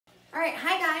All right,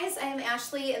 hi guys, I am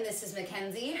Ashley and this is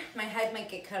Mackenzie. My head might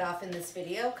get cut off in this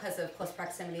video because of close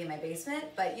proximity in my basement,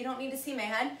 but you don't need to see my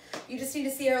head. You just need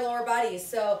to see our lower bodies.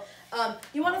 So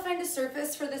you want to find a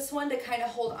surface for this one to kind of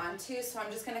hold on to. So I'm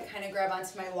just going to kind of grab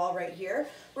onto my wall right here.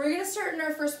 We're going to start in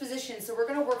our first position. So we're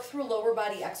going to work through lower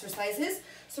body exercises.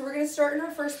 So we're going to start in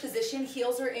our first position.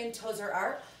 Heels are in, toes are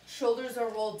out. Shoulders are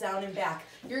rolled down and back.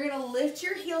 You're going to lift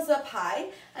your heels up high,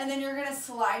 and then you're going to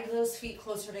slide those feet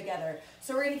closer together.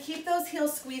 So we're going to keep those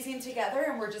heels squeezing together,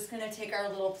 and we're just going to take our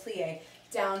little plie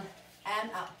down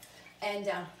and up and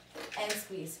down and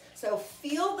squeeze. So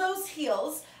feel those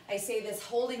heels. I say this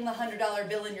holding the $100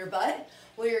 bill in your butt.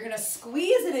 Well, you're going to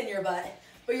squeeze it in your butt,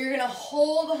 but you're going to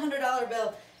hold the $100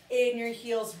 bill in your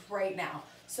heels right now.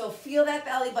 So feel that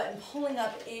belly button pulling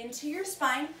up into your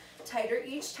spine. Tighter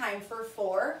each time for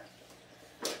 4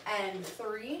 and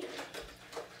 3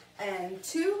 and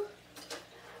 2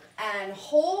 and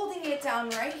holding it down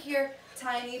right here.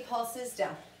 Tiny pulses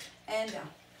down and down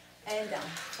and down.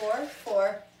 4,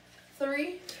 4,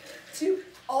 3, 2.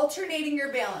 Alternating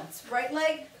your balance, right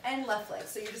leg and left leg.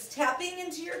 So you're just tapping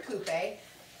into your coupe.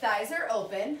 Thighs are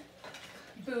open,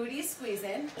 booty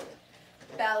squeezing,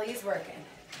 belly's working.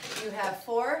 You have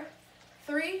 4,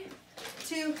 3,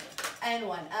 2, and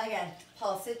 1. Again,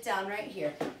 pulse it down right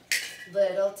here.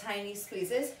 Little tiny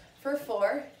squeezes for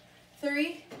 4,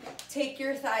 3. Take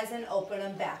your thighs and open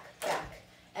them back, back,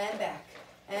 and back,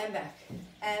 and back,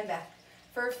 and back.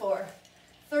 For 4,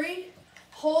 3.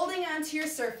 Holding onto your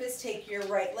surface, take your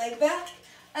right leg back,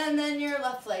 and then your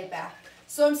left leg back.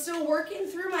 So I'm still working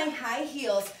through my high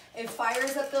heels. It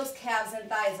fires up those calves and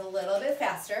thighs a little bit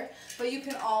faster, but you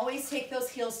can always take those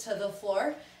heels to the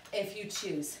floor if you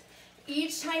choose.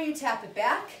 Each time you tap it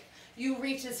back, you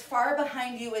reach as far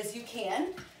behind you as you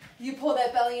can. You pull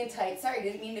that belly in tight. Sorry,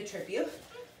 didn't mean to trip you.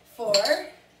 4,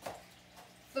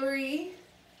 3,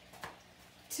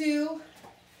 2,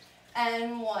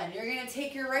 and 1. You're going to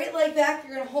take your right leg back.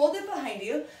 You're going to hold it behind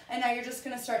you, and now you're just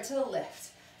going to start to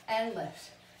lift and lift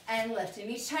and lift.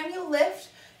 And each time you lift,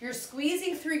 you're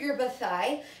squeezing through your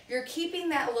thigh. You're keeping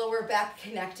that lower back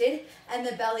connected and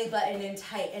the belly button in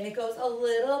tight. And it goes a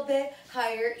little bit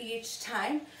higher each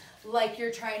time, like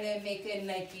you're trying to make a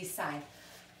Nike sign.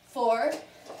 4,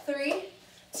 3,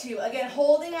 2. Again,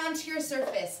 holding onto your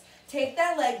surface. Take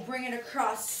that leg, bring it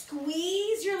across,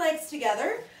 squeeze your legs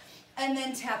together, and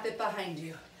then tap it behind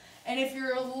you. And if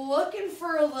you're looking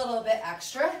for a little bit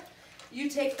extra, you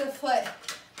take the foot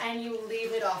and you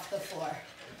leave it off the floor.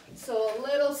 So a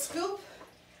little scoop,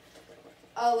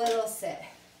 a little sit,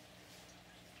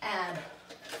 and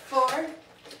 4,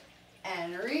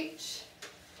 and reach,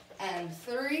 and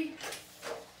 3,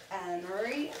 and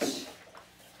reach,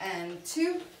 and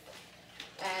 2,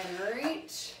 and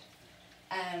reach,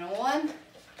 and 1,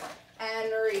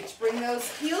 and reach. Bring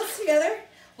those heels together,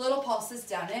 little pulses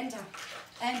down and down,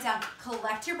 and down.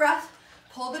 Collect your breath,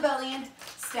 pull the belly in,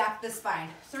 stack the spine.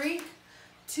 3,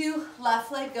 2,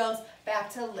 left leg goes, back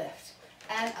to lift,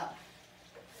 and up.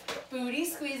 Booty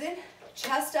squeezing,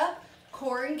 chest up,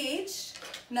 core engaged,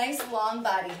 nice long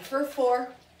body for 4,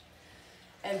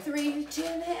 and 3,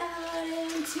 chin it out,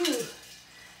 and 2,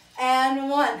 and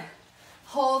 1.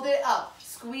 Hold it up,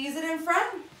 squeeze it in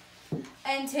front,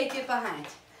 and take it behind.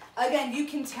 Again, you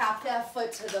can tap that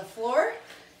foot to the floor,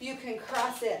 you can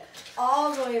cross it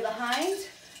all the way behind,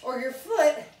 or your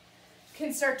foot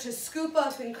can start to scoop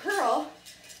up and curl.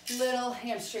 Little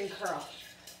hamstring curl.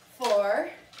 4,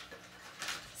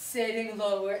 sitting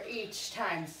lower each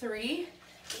time. 3,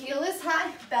 heel is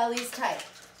high, belly's tight.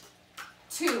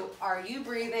 2, are you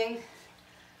breathing?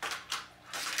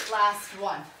 Last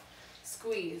 1,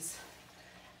 squeeze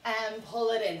and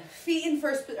pull it in. Feet in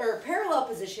first or parallel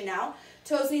position now.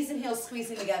 Toes, knees, and heels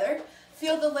squeezing together.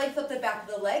 Feel the length of the back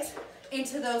of the legs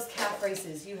into those calf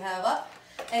raises. You have up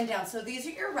and down. So these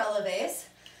are your releves.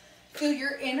 Feel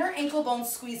your inner ankle bones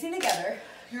squeezing together,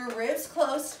 your ribs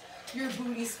close, your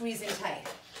booty squeezing tight.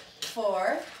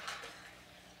 4,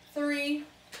 3,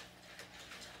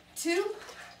 2.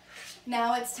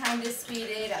 Now it's time to speed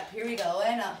it up. Here we go,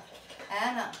 and up,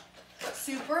 and up.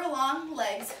 Super long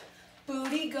legs,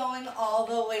 booty going all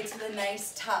the way to the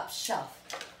nice top shelf.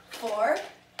 4,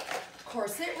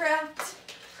 corset wrapped,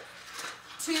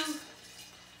 2,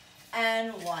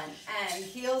 and 1. And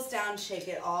heels down, shake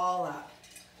it all out.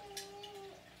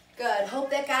 Good. Hope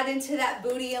that got into that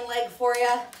booty and leg for you.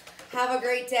 Have a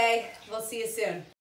great day. We'll see you soon.